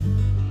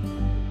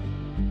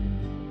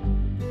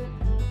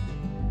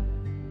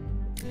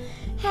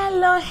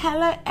Hello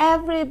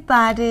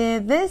everybody.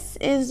 This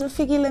is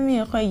Fikile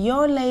Miyoko,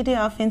 your lady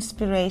of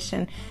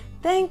inspiration.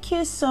 Thank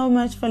you so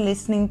much for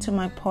listening to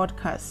my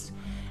podcast.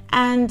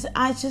 And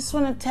I just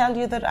want to tell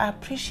you that I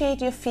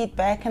appreciate your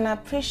feedback and I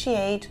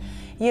appreciate,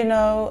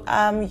 your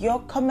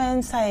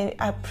comments. I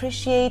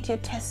appreciate your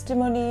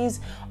testimonies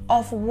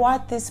of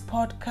what these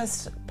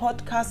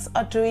podcasts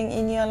are doing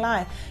in your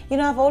life.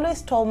 I've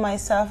always told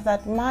myself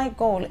that my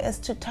goal is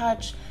to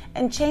touch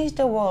and change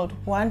the world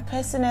one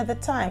person at a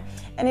time.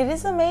 And it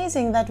is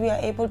amazing that we are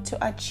able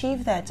to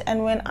achieve that.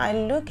 And when I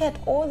look at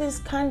all these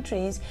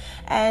countries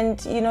and,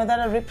 that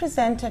are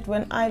represented,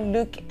 when I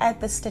look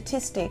at the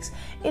statistics,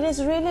 it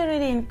is really,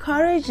 really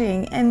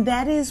encouraging. And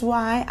that is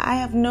why I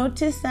have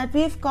noticed that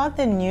we've got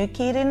the new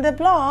kid in the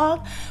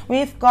block.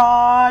 We've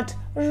got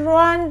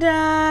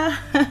Rwanda.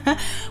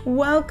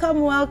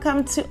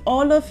 Welcome to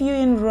all of you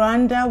in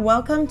Rwanda.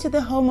 Welcome to the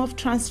home of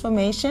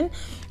transformation.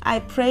 I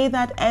pray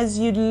that as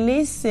you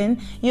listen,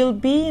 you'll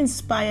be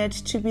inspired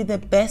to be the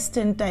best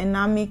and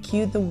dynamic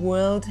you the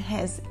world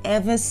has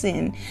ever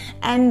seen.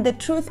 And the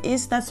truth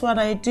is, that's what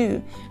I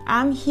do.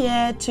 I'm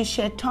here to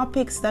share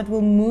topics that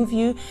will move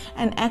you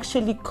and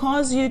actually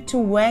cause you to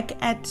work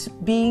at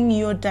being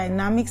your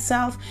dynamic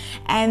self.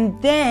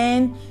 And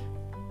then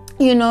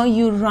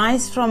you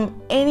rise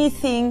from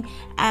anything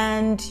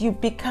and you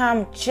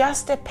become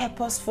just a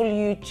purposeful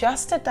you,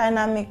 just a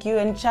dynamic you,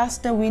 and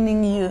just a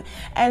winning you.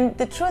 And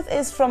the truth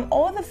is, from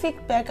all the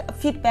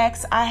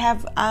feedbacks I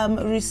have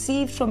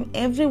received from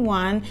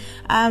everyone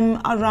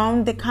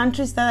around the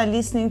countries that are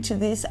listening to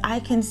this, I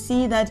can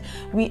see that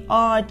we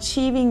are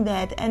achieving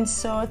that. And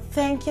so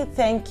thank you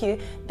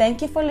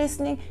for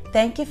listening,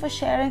 thank you for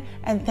sharing,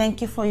 and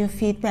thank you for your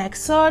feedback.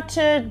 So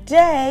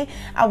today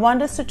I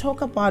want us to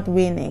talk about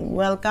winning.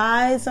 Well,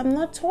 guys, I'm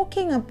not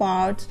talking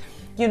about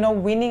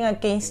winning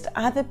against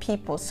other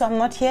people. So I'm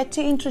not here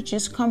to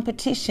introduce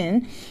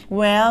competition.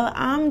 Well,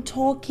 I'm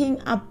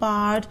talking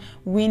about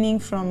winning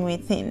from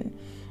within.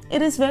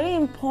 It is very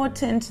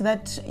important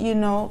that,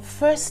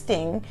 first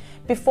thing,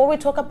 before we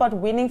talk about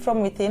winning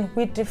from within,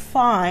 we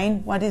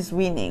define what is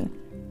winning.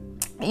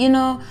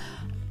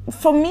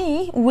 For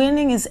me,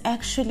 winning is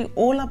actually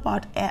all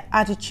about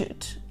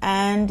attitude,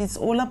 and it's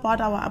all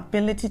about our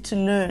ability to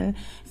learn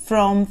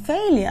from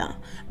failure.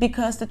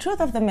 Because the truth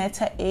of the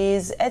matter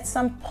is, at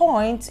some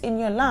point in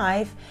your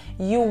life,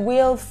 you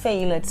will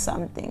fail at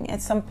something.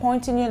 At some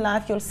point in your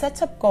life, you'll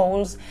set up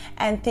goals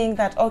and think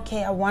that,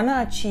 okay, I want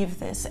to achieve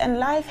this. And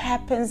life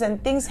happens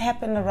and things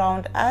happen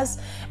around us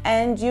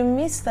and you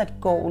miss that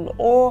goal.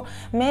 Or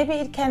maybe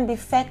it can be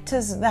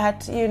factors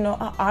that,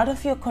 are out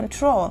of your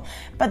control.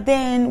 But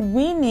then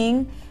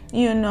winning,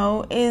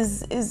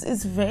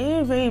 is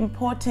very, very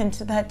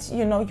important that,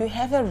 you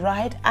have a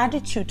right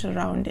attitude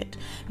around it.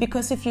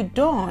 Because if you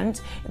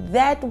don't,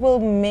 that will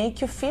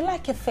make you feel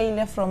like a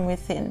failure from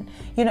within.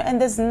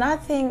 And there's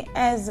nothing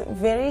as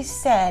very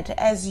sad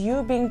as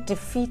you being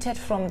defeated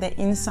from the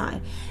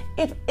inside.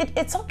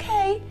 It's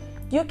okay.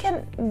 There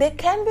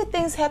can be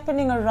things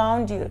happening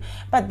around you,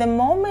 but the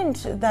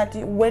moment that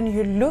when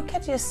you look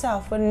at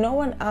yourself when no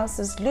one else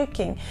is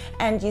looking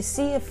and you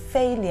see a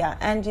failure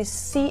and you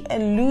see a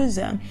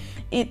loser,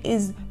 it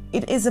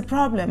is a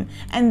problem.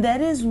 And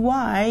that is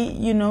why,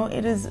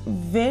 it is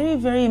very,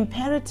 very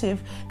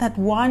imperative that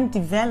one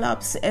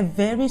develops a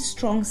very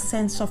strong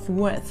sense of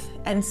worth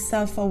and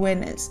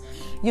self-awareness.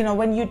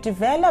 When you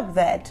develop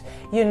that,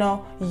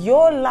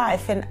 your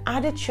life and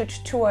attitude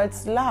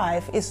towards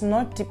life is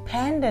not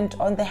dependent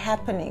on the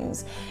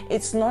happenings.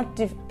 It's not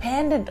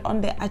dependent on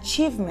the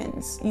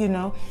achievements,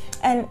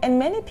 And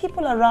many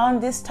people around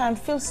this time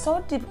feel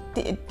so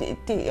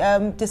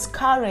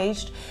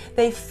discouraged.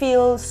 They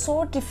feel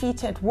so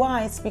defeated.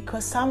 Why? It's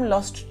because some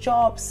lost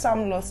jobs,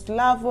 some lost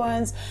loved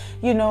ones.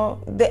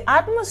 The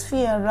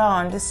atmosphere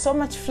around is so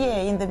much fear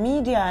in the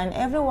media and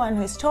everyone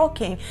who is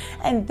talking.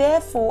 And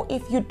therefore,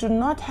 if you do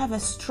not have a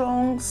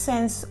strong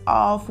sense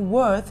of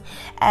worth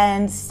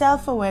and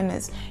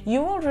self-awareness,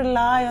 you will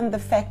rely on the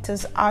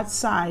factors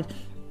outside.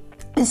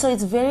 And so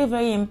it's very,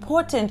 very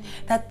important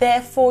that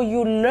therefore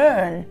you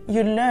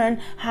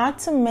learn how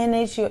to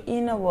manage your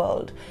inner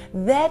world.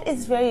 That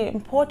is very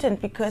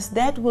important because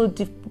that will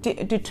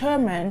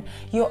determine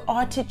your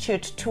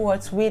attitude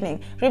towards winning.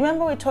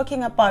 Remember, we're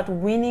talking about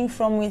winning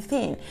from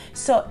within.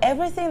 So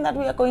everything that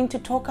we are going to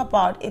talk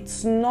about,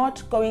 it's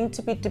not going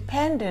to be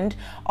dependent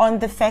on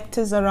the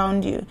factors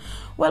around you.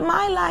 Well,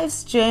 my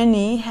life's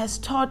journey has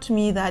taught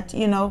me that,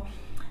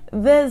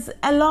 there's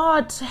a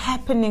lot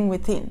happening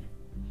within.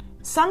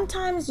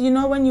 Sometimes,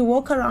 when you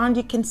walk around,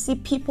 you can see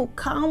people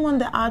calm on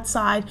the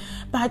outside,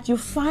 but you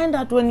find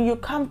out when you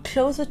come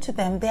closer to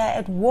them, they are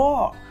at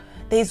war.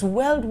 There's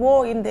world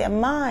war in their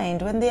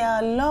mind. When they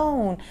are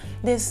alone,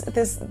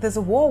 there's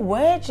a war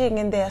waging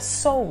in their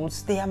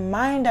souls. Their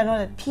mind are not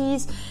at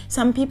peace.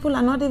 Some people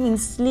are not even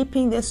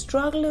sleeping. They're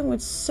struggling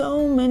with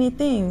so many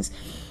things,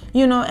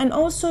 and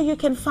also you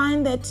can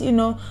find that,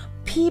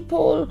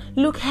 people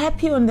look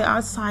happy on the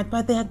outside,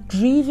 but they are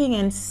grieving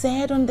and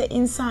sad on the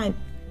inside.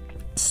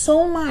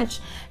 So much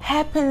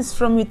happens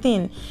from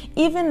within.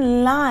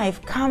 Even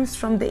life comes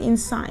from the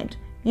inside.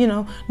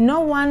 No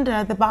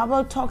wonder the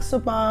Bible talks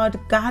about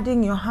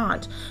guarding your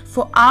heart,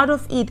 for out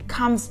of it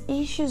comes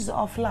issues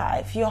of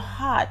life, your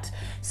heart.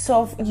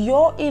 So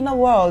your inner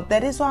world,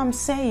 that is what I'm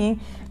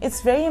saying. It's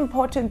very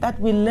important that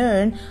we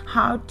learn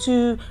how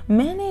to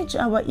manage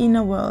our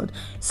inner world.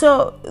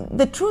 So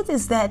the truth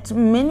is that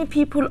many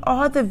people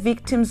are the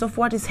victims of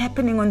what is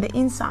happening on the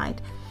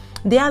inside.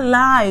 Their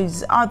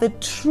lives are the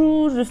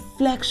true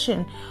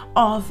reflection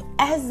of,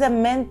 as the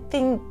man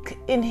think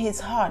in his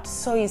heart,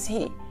 so is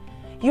he.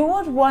 You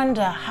would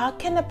wonder, how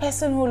can a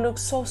person who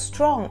looks so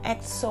strong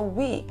act so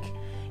weak?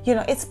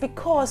 It's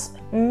because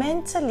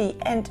mentally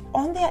and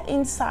on their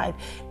inside,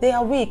 they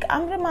are weak.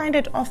 I'm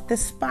reminded of the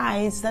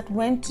spies that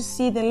went to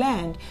see the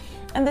land.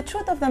 And the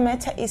truth of the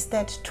matter is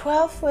that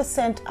 12 were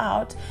sent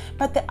out,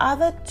 but the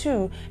other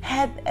 2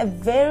 had a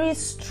very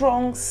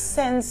strong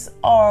sense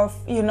of,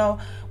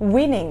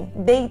 winning.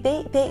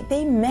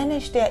 They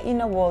managed their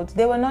inner world.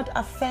 They were not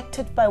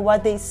affected by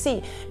what they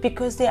see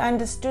because they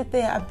understood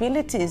their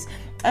abilities.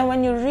 And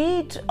when you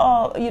read,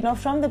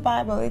 from the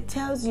Bible, it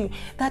tells you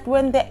that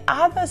when the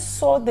others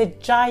saw the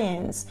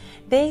giants,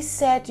 they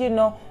said,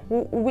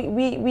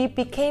 we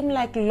became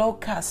like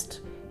locusts.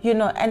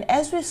 And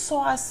as we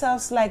saw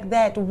ourselves like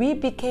that, we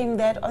became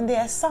that on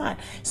their side.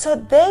 So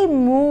they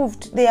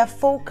moved their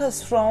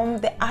focus from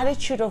the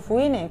attitude of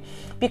winning,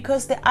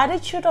 because the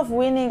attitude of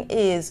winning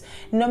is,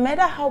 no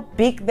matter how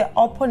big the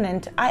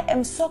opponent, I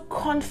am so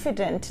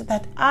confident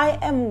that I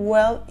am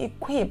well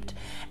equipped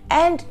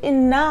and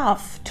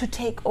enough to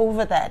take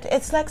over that.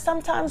 It's like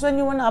sometimes when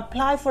you want to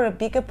apply for a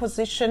bigger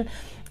position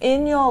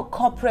in your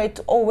corporate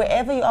or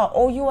wherever you are,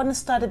 or you want to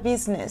start a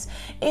business,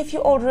 if you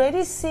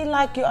already see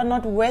like you are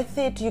not worth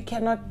it, you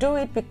cannot do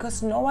it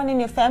because no one in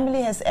your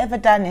family has ever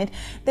done it,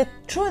 the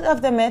truth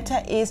of the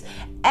matter is,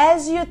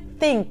 as you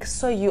think,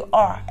 so you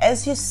are.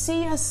 As you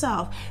see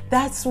yourself,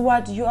 that's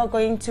what you are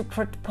going to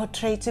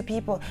portray to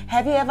people.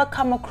 Have you ever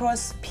come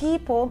across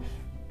people,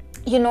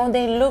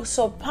 they look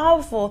so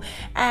powerful,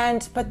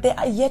 but they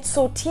are yet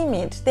so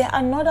timid? They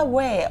are not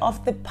aware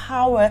of the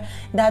power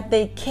that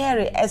they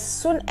carry. As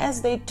soon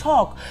as they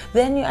talk,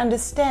 then you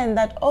understand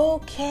that,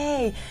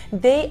 okay,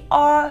 they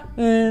are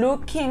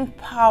looking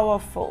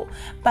powerful,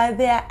 but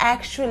they are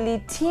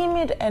actually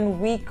timid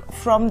and weak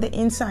from the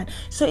inside.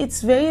 So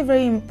it's very,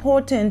 very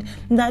important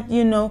that,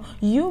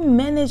 you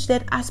manage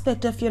that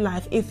aspect of your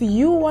life. If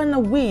you want to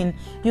win,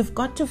 you've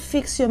got to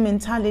fix your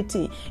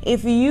mentality.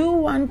 If you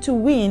want to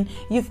win,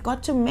 you've got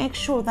to make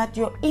sure that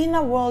your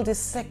inner world is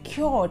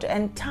secured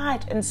and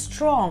tight and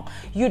strong.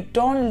 You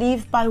don't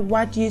live by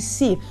what you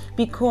see,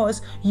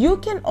 because you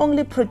can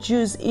only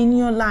produce in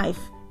your life.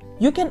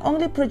 You can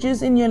only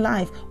produce in your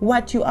life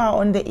what you are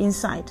on the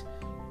inside.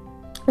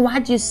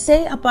 What you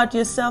say about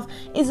yourself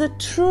is a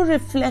true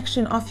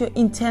reflection of your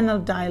internal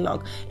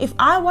dialogue. If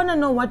I want to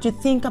know what you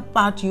think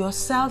about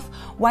yourself,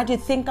 what you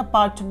think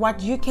about what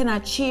you can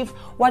achieve,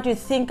 what you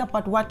think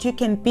about what you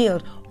can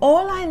build,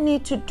 all I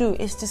need to do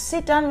is to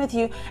sit down with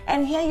you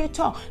and hear you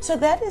talk. So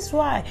that is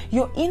why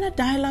your inner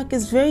dialogue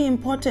is very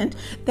important.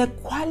 The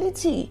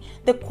quality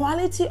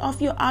of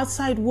your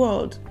outside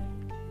world,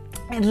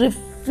 it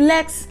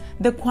reflects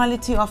the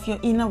quality of your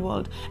inner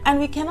world, and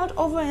we cannot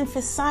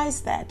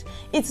overemphasize that.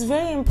 It's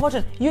very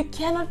important. You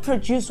cannot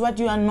produce what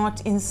you are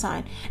not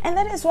inside, and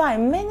that is why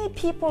many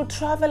people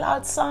travel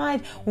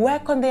outside,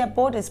 work on their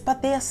bodies,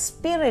 but their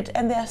spirit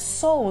and their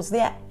souls,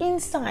 their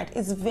inside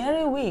is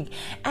very weak.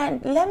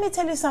 And let me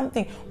tell you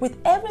something, with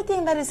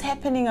everything that is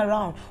happening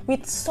around,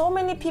 with so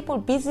many people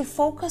busy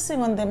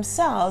focusing on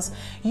themselves,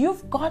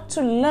 you've got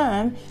to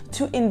learn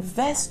to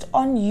invest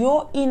on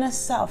your inner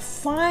self.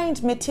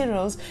 Find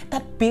materials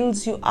that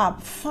builds you up.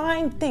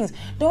 Find things.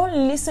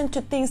 Don't listen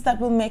to things that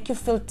will make you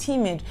feel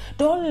timid.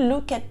 Don't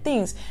look at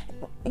things.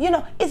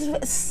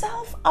 It's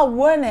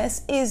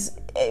self-awareness is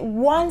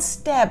one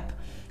step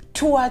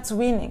towards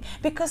winning,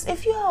 because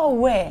if you are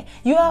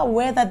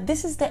aware that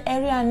this is the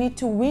area I need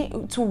to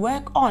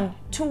work on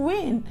to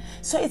win.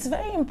 So it's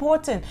very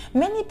important.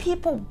 Many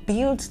people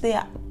build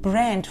their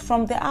brand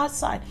from the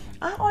outside.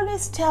 I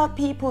always tell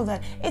people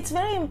that it's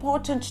very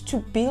important to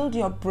build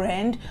your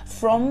brand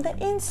from the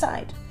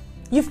inside.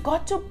 You've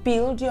got to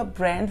build your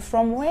brand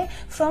from where?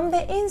 From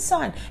the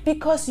inside,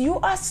 because you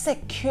are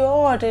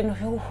secured in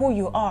who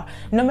you are.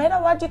 No matter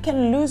what you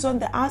can lose on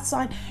the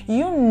outside,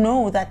 you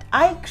know that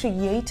I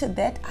created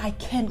that, I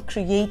can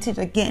create it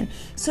again.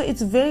 So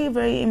it's very,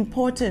 very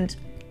important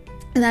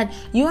that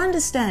you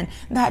understand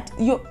that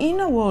your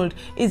inner world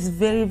is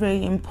very,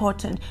 very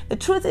important. The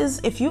truth is,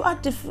 if you are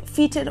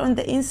defeated on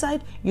the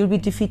inside, you'll be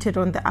defeated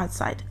on the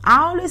outside.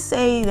 I always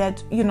say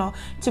that,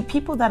 to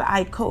people that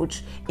I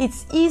coach,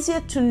 it's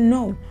easier to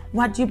know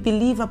what you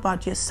believe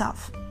about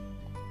yourself.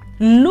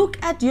 Look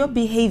at your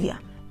behavior,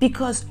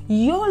 because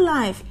your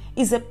life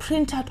is a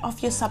printout of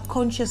your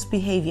subconscious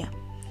behavior.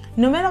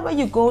 No matter where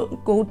you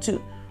go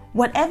to,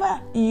 whatever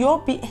your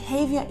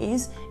behavior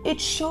is, it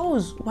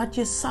shows what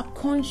your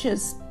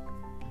subconscious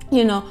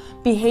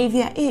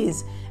behavior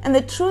is. And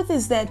the truth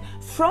is that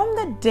from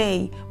the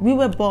day we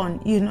were born,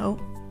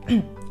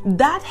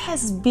 that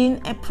has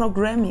been a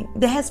programming.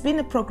 There has been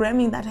a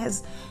programming that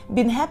has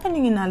been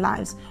happening in our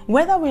lives,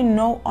 whether we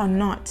know or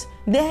not.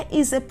 There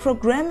is a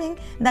programming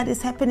that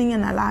is happening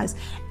in our lives.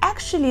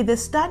 Actually, the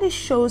study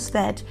shows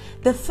that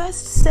the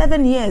first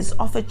 7 years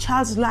of a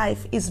child's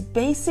life is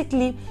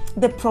basically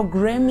the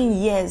programming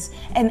years.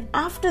 And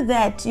after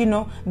that,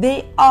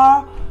 they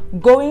are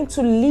going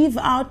to live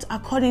out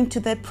according to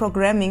that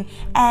programming.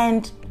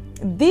 And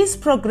this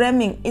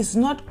programming is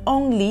not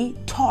only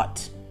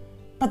taught,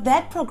 but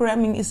that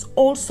programming is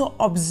also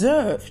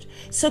observed.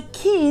 So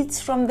kids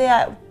from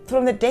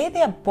the day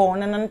they are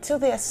born and until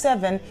they are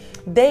 7,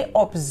 they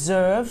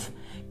observe.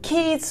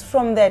 Kids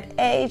from that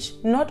age,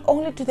 not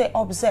only do they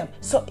observe.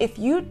 So if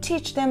you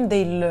teach them,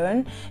 they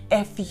learn.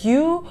 If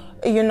you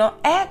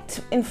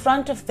act in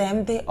front of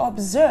them, they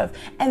observe.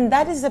 And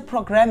that is the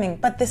programming.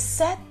 But the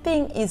sad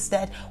thing is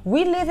that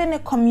we live in a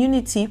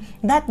community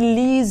that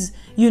lives,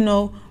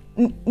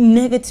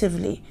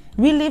 negatively.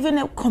 We live in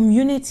a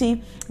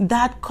community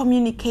that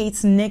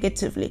communicates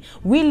negatively.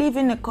 We live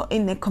in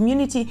a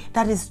community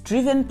that is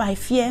driven by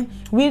fear.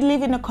 We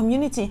live in a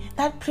community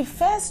that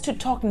prefers to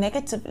talk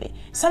negatively.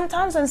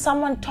 Sometimes when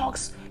someone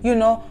talks,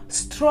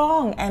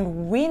 strong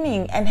and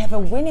winning and have a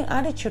winning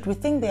attitude, we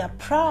think they are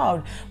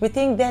proud. We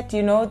think that,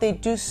 they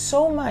do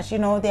so much,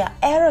 they are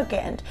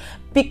arrogant,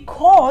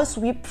 because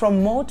we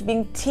promote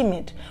being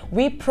timid.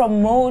 We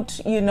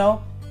promote,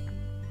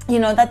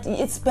 that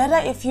it's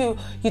better if you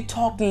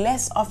talk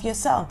less of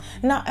yourself.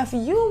 Now, if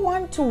you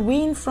want to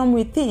win from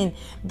within,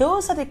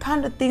 those are the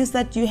kind of things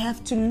that you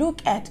have to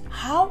look at.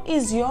 How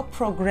is your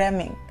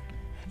programming?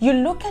 You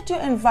look at your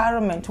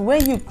environment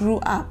where you grew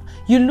up.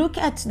 You look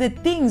at the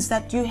things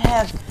that you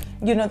have,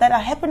 that are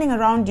happening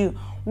around you.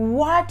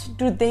 What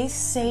do they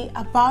say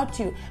about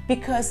you?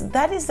 Because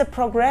that is the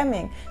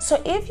programming.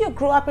 So if you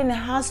grew up in a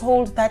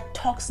household that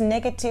talks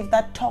negative,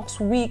 that talks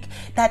weak,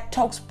 that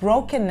talks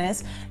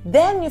brokenness,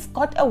 then you've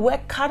got a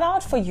work cut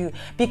out for you,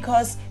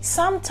 because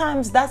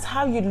sometimes that's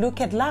how you look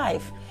at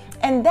life.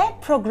 And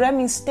that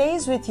programming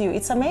stays with you.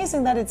 It's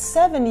amazing that it's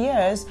 7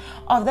 years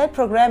of that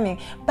programming,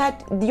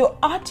 but your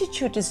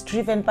attitude is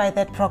driven by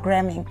that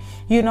programming.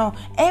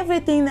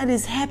 Everything that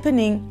is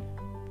happening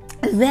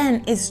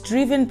then is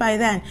driven by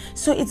that.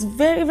 So it's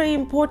very, very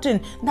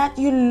important that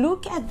you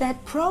look at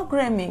that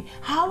programming.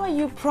 How are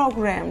you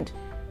programmed?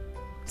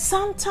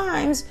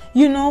 Sometimes,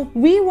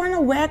 we want to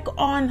work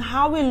on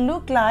how we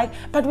look like,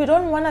 but we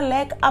don't want to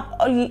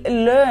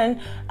learn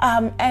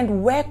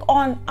and work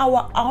on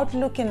our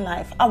outlook in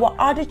life, our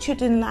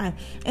attitude in life.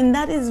 And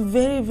that is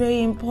very,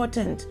 very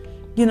important.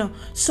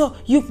 So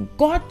you've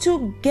got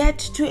to get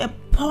to a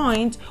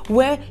point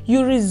where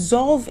you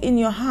resolve in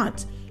your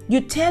heart. You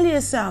tell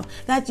yourself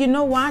that,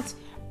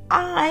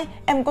 I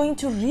am going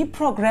to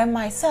reprogram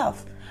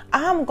myself.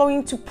 I'm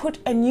going to put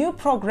a new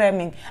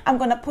programming. I'm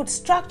going to put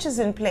structures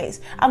in place.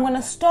 I'm going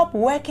to stop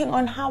working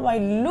on how I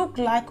look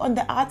like on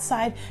the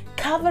outside,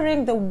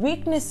 covering the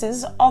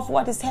weaknesses of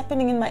what is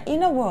happening in my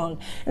inner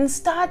world, and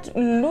start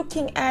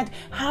looking at,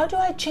 how do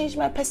I change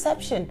my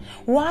perception?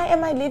 Why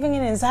am I living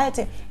in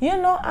anxiety?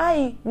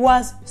 I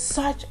was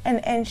such an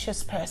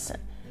anxious person.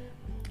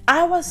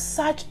 I was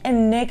such a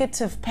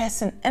negative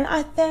person, and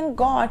I thank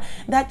God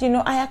that,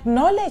 I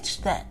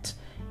acknowledged that.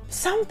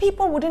 Some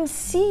people wouldn't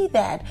see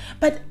that,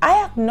 but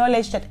I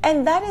acknowledged it.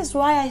 And that is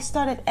why I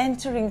started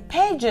entering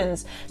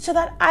pageants, so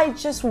that I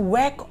just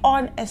work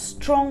on a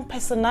strong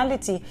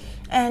personality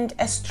and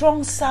a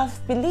strong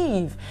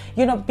self-belief,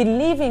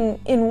 believing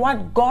in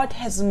what God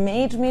has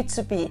made me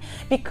to be,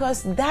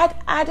 because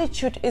that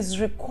attitude is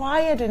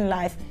required in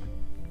life.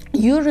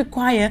 You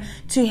require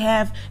to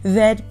have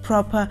that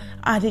proper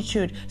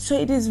attitude. So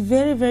it is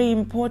very, very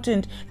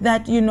important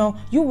that,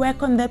 you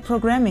work on that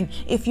programming.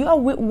 If you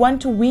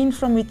want to win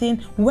from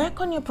within, work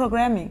on your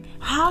programming.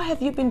 How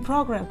have you been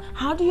programmed?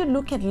 How do you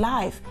look at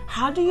life?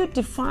 How do you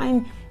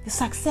define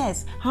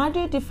success? How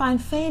do you define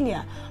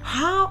failure?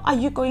 How are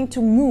you going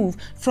to move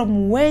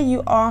from where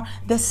you are,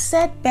 the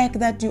setback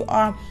that you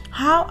are?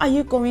 How are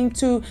you going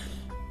to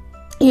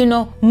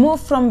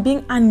move from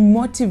being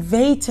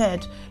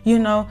unmotivated,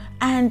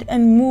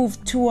 and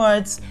move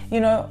towards,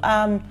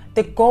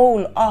 the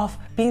goal of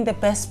being the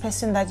best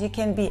person that you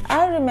can be.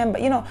 I remember,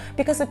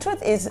 because the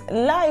truth is,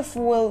 life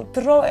will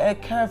throw a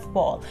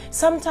curveball.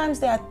 Sometimes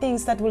there are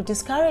things that will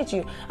discourage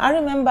you. I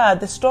remember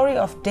the story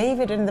of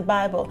David in the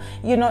Bible.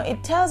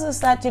 It tells us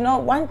that,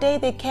 one day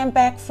they came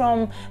back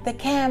from the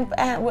camp,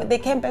 and they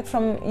came back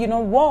from,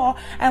 war.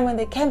 And when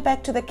they came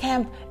back to the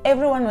camp,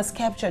 everyone was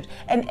captured,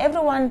 and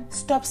everyone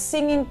stopped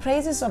singing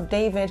praises of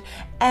David.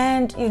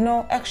 and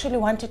actually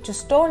wanted to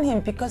stone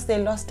him because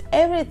they lost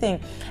everything.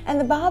 And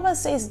the Bible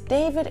says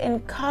David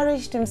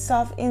encouraged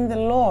himself in the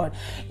Lord.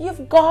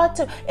 You've got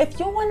to, if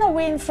you want to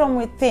win from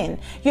within,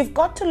 you've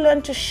got to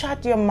learn to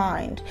shut your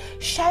mind.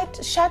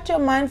 Shut your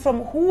mind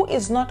from who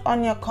is not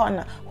on your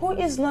corner, who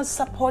is not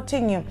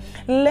supporting you.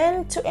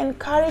 Learn to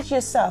encourage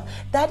yourself.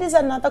 That is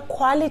another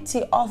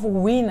quality of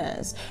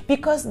winners,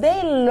 because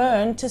they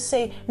learn to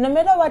say, no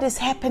matter what is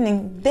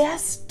happening,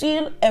 there's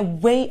still a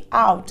way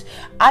out.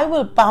 I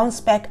will bounce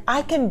back.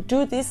 I can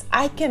do this.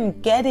 I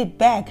can get it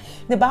back.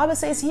 The Bible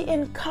says he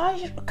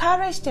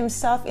encouraged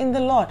himself in the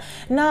Lord.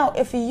 Now,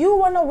 if you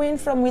want to win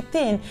from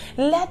within,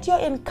 let your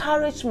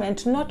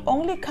encouragement not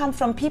only come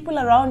from people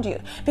around you,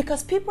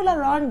 because people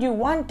around you,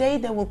 one day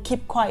they will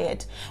keep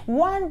quiet.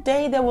 One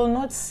day they will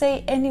not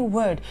say any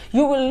word.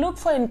 You will look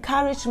for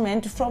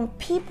encouragement from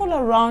people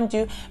around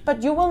you,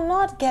 but you will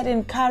not get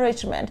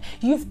encouragement.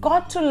 You've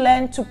got to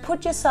learn to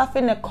put yourself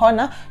in a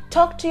corner,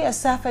 talk to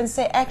yourself and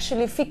say,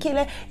 actually,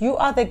 Fikile, you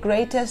are the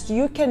greatest.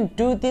 You can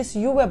do this.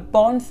 You were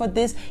born for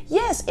this.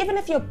 Yes, even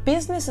if your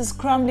business is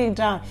crumbling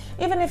down,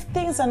 even if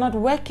things are not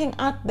working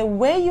out the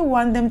way you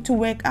want them to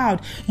work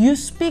out, you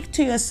speak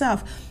to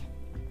yourself.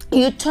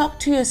 You talk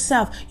to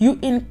yourself. You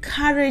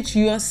encourage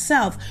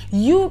yourself.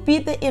 You be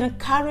the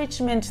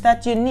encouragement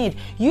that you need.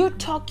 You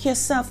talk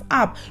yourself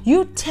up.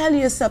 You tell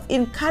yourself,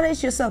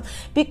 encourage yourself.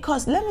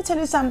 Because let me tell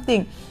you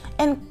something.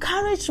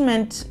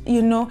 Encouragement,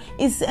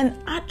 is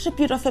an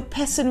attribute of a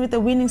person with a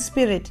winning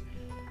spirit.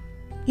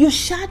 You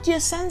shut your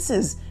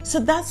senses. So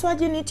that's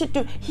what you need to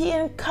do. He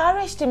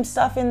encouraged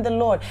himself in the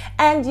Lord.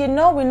 And we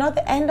know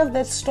the end of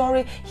that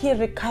story. He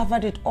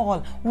recovered it all.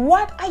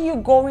 What are you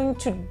going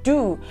to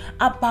do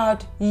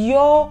about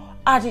your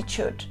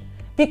attitude?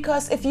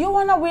 Because if you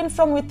want to win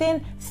from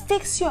within,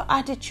 fix your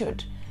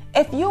attitude.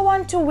 If you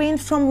want to win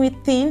from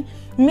within,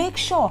 make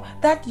sure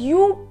that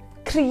you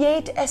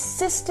create a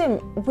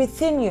system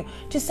within you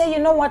to say,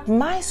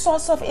 my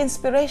source of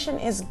inspiration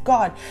is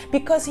God,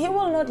 because he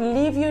will not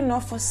leave you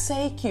nor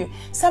forsake you.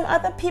 Some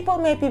other people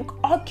may be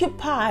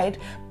occupied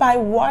by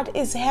what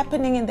is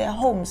happening in their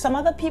home. Some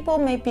other people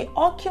may be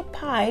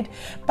occupied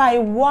by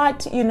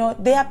what,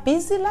 their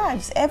busy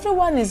lives.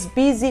 Everyone is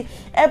busy.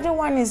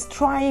 Everyone is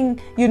trying,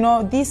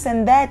 this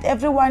and that.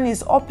 Everyone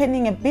is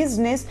opening a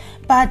business.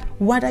 But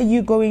what are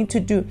you going to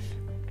do?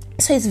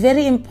 So it's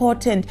very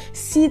important.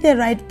 See the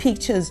right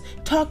pictures.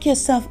 Talk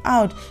yourself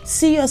out.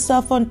 See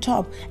yourself on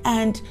top,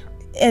 and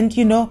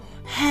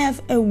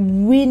have a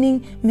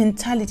winning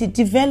mentality.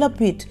 Develop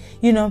it.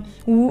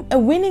 A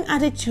winning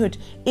attitude,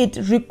 it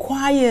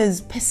requires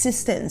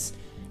persistence.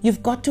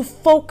 You've got to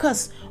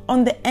focus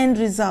on the end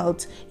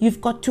result.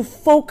 You've got to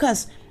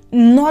focus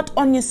not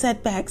on your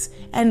setbacks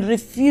and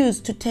refuse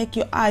to take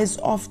your eyes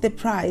off the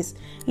prize.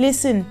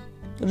 Listen,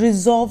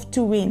 resolve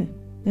to win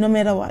no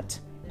matter what.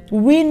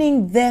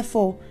 Winning,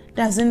 therefore,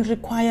 doesn't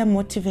require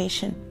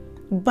motivation,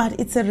 but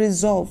it's a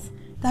resolve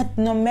that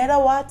no matter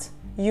what,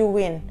 you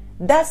win.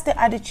 That's the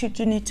attitude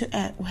you need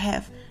to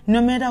have.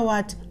 No matter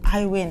what,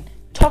 I win.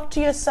 Talk to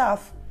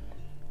yourself.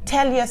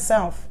 Tell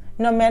yourself,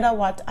 no matter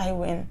what, I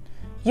win.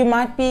 You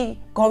might be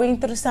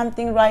going through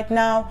something right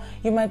now.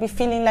 You might be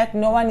feeling like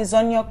no one is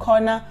on your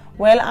corner.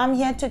 Well, I'm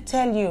here to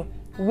tell you,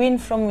 win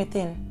from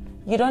within.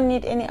 You don't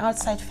need any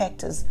outside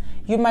factors.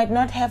 You might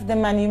not have the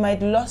money. You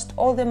might have lost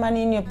all the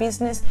money in your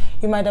business.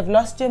 You might have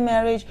lost your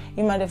marriage.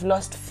 You might have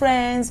lost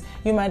friends.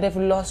 You might have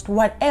lost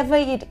whatever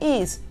it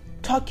is.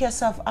 Talk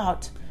yourself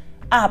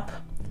up.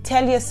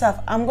 Tell yourself,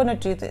 I'm going to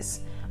do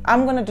this.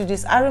 I'm going to do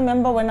this. I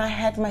remember when I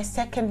had my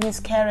second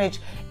miscarriage,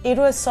 it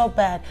was so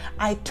bad.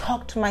 I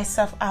talked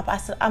myself up. I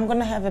said, I'm going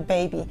to have a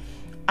baby.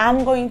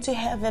 I'm going to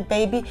have a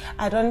baby.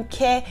 I don't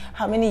care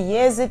how many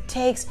years it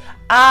takes.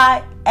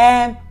 I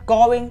am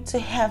going to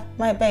have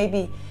my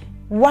baby.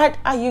 What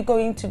are you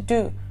going to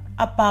do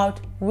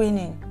about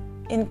winning?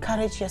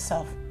 Encourage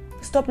yourself.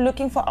 Stop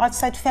looking for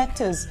outside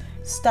factors.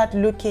 Start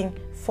looking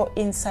for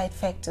inside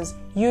factors.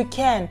 You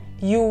can,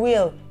 you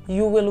will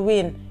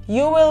win.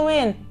 You will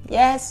win.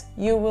 Yes,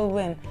 you will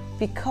win,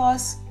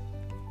 because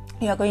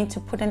you are going to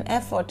put an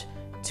effort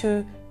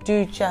to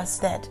do just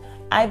that.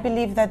 I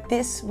believe that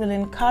this will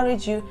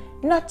encourage you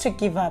not to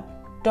give up.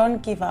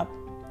 Don't give up.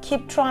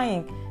 Keep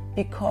trying,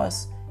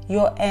 because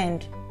your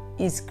end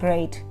is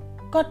great.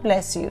 God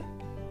bless you.